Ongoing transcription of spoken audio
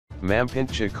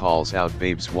Mampintsha calls out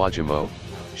Babes Wodumo,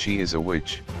 she is a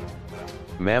witch.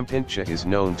 Mampintsha is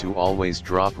known to always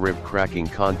drop rib-cracking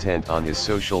content on his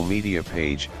social media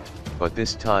page, but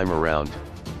this time around,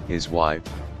 his wife,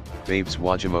 Babes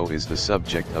Wodumo, is the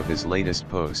subject of his latest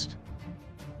post.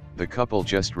 The couple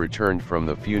just returned from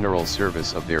the funeral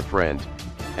service of their friend,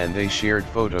 and they shared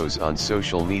photos on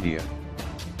social media.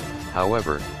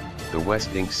 However, the West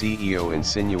Inc. CEO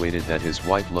insinuated that his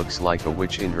wife looks like a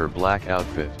witch in her black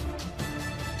outfit.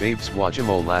 Babes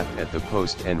Wodumo laughed at the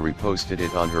post and reposted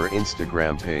it on her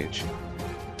Instagram page.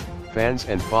 Fans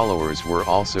and followers were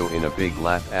also in a big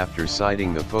laugh after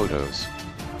citing the photos.